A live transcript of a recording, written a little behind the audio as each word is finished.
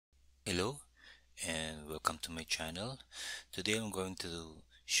Hello and welcome to my channel. Today I'm going to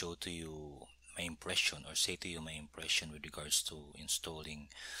show to you my impression, or say to you my impression with regards to installing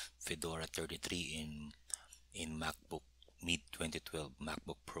Fedora 33 in MacBook mid 2012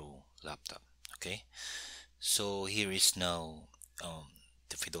 MacBook Pro laptop. Okay, so here is now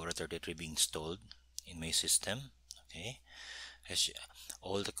the Fedora 33 being installed in my system. Okay, as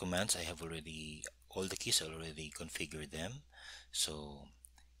all the commands I have already, all the keys I already configured them. So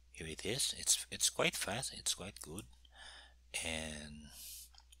here it is. It's quite fast, it's quite good, and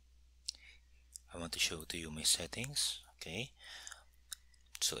I want to show to you my settings. Okay,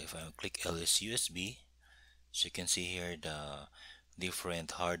 so if I click ls USB, so you can see here the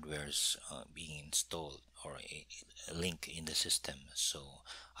different hardwares being installed, or a link in the system. So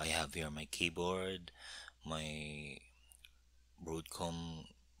I have here my keyboard, my Broadcom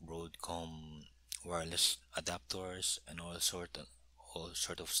wireless adapters, and all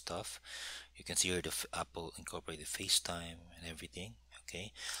sort of stuff. You can see here the Apple incorporated FaceTime and everything.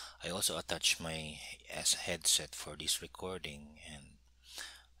 Okay, I also attach my headset for this recording and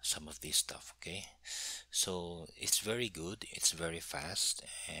some of this stuff. Okay, so it's very good, it's very fast,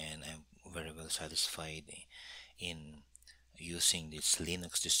 and I'm very well satisfied in using this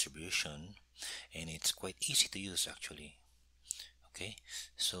Linux distribution, and it's quite easy to use actually. Okay,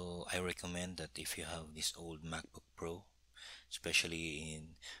 so I recommend that if you have this old MacBook Pro, especially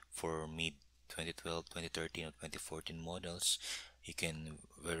for mid 2012, 2013, or 2014 models, you can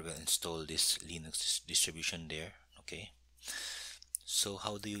very well install this Linux distribution there. Okay, so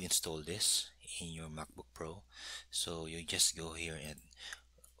how do you install this in your MacBook Pro? So you just go here and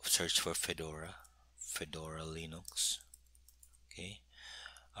search for Fedora Linux. Okay,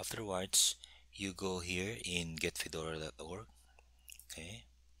 afterwards you go here in getfedora.org. Okay,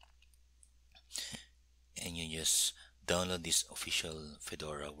 and you just download this official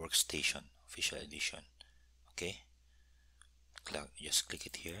Fedora workstation official edition. Okay, just click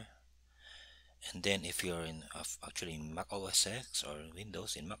it here, and then if you're in actually in Mac OS X or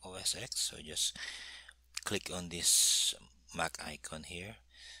Windows, in Mac OS X, so just click on this Mac icon here.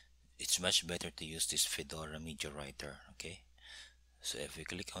 It's much better to use this Fedora Media Writer. Okay, so if you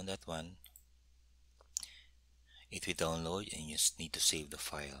click on that one, it will download and you just need to save the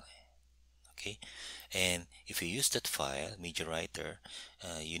file. Okay, and if you use that file Media Writer,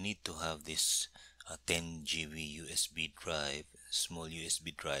 you need to have this 10 GB USB drive, small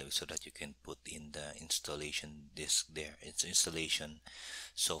USB drive, so that you can put in the installation disk there. It's installation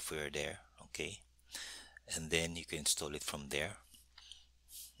software there. Okay, and then you can install it from there.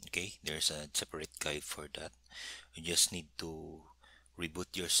 Okay, there's a separate guide for that. You just need to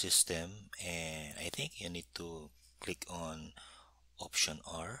reboot your system, and I think you need to click on option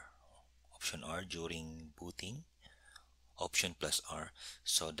R during booting, option plus R,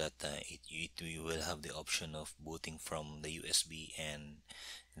 so that you will have the option of booting from the USB and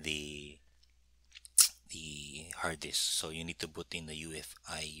the hard disk. So you need to boot in the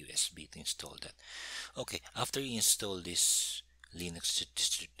UFI USB to install that. Okay, after you install this Linux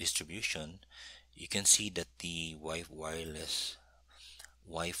distribution, you can see that the wireless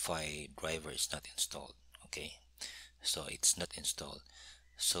Wi-Fi driver is not installed. Okay, so it's not installed.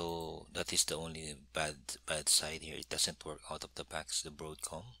 So that is the only bad side here. It doesn't work out of the box, the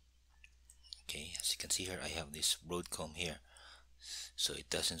Broadcom. Okay, as you can see here, I have this Broadcom here, so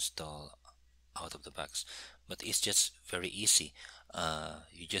it does install out of the box, but it's just very easy.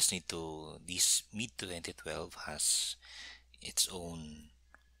 You just need to, this mid 2012 has its own,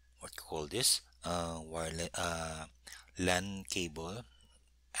 what you call this, wireless LAN cable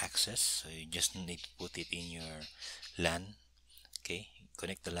access. So you just need to put it in your LAN. Okay,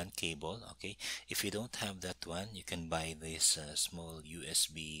 connect the LAN cable. Okay, if you don't have that one, you can buy this small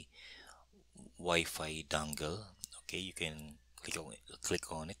USB Wi-Fi dongle. Okay, you can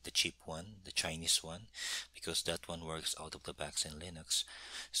click on it, the cheap one, the Chinese one, because that one works out of the box in Linux.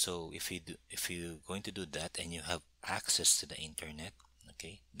 So if you're going to do that and you have access to the internet,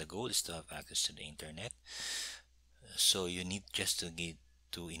 okay, the goal is to have access to the internet. So you need just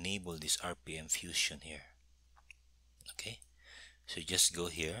to enable this RPM Fusion here. Okay, so just go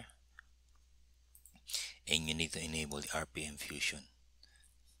here and you need to enable the RPM Fusion.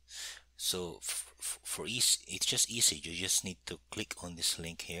 So for ease, it's just easy. You just need to click on this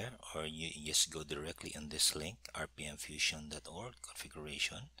link here, or you just go directly on this link, rpmfusion.org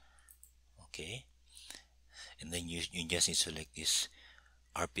configuration. Okay, and then you just need to select this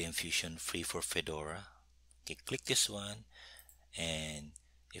RPM Fusion free for Fedora. Okay, click this one, and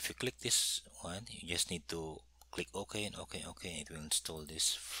if you click this one, you just need to click OK and OK, and it will install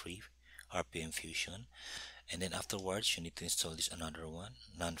this free RPM Fusion. And then afterwards you need to install this another one,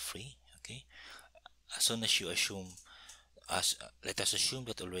 non-free. Okay, as soon as you assume, let us assume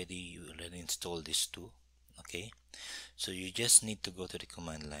that you already installed this too. Okay, so you just need to go to the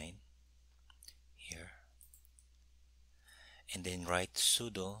command line here and then write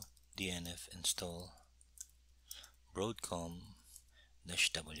sudo dnf install broadcom-wl.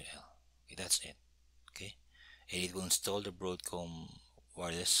 Okay, that's it. Okay, and it will install the Broadcom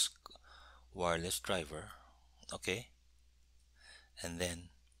wireless driver. Okay, and then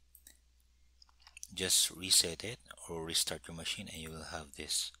just reset it or restart your machine and you will have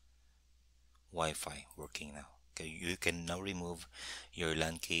this Wi-Fi working now. Okay, you can now remove your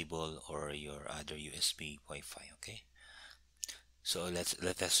LAN cable or your other USB Wi-Fi. Okay, so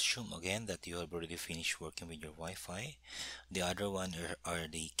let us assume again that you have already finished working with your Wi-Fi. The other one are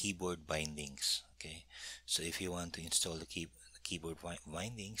the keyboard bindings. Okay, so if you want to install the keyboard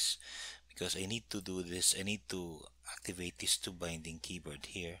bindings, because I need to do this, I need to activate these two binding keyboard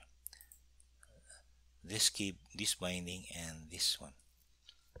here, this binding and this one.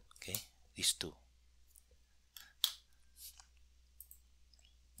 Okay, these two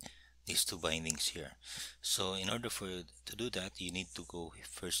bindings here. So in order for you to do that, you need to go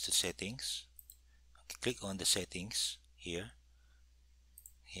first to settings. Okay, click on the settings here,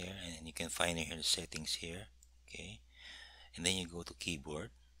 and you can find here the settings here. Okay, and then you go to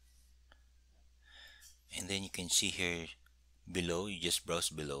keyboard, and then you can see here below, you just browse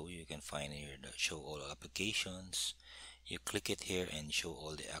below, you can find here the show all applications. You click it here and show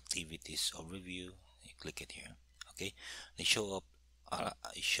all the activities overview. You click it here. Okay, they show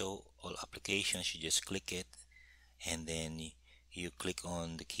all applications. You just click it and then you click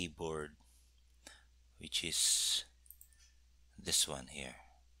on the keyboard, which is this one here.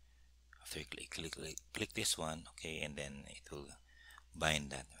 After you click this one, okay, and then it will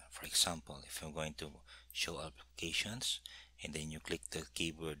bind that. For example, if I'm going to show applications and then you click the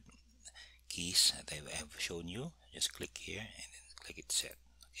keyboard keys that I have shown you, just click here and then click it set.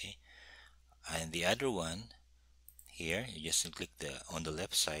 Okay, and the other one here, you just click on the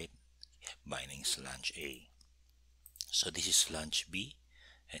left side, binding /A. So this is /B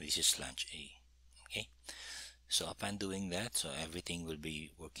and this is /A. Okay, so upon doing that, so everything will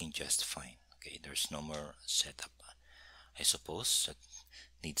be working just fine. Okay, there's no more setup, I suppose, that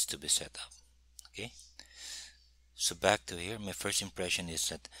needs to be set up. Okay, so back to here, my first impression is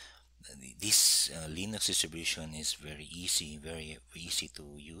that this Linux distribution is very easy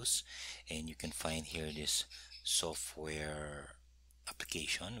to use, and you can find here this software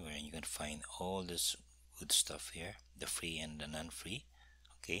application where you can find all this good stuff here, the free and the non-free.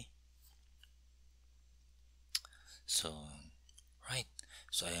 Okay, so right,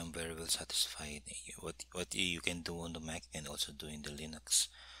 so I am very well satisfied. What you can do on the Mac and also do in the Linux.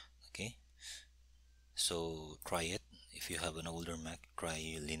 Okay, so try it. If you have an older Mac,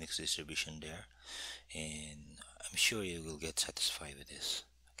 try Linux distribution there, and I'm sure you will get satisfied with this.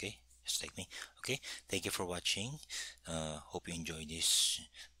 Okay, just like me. Okay, thank you for watching. Hope you enjoyed this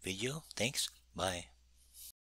video. Thanks. Bye.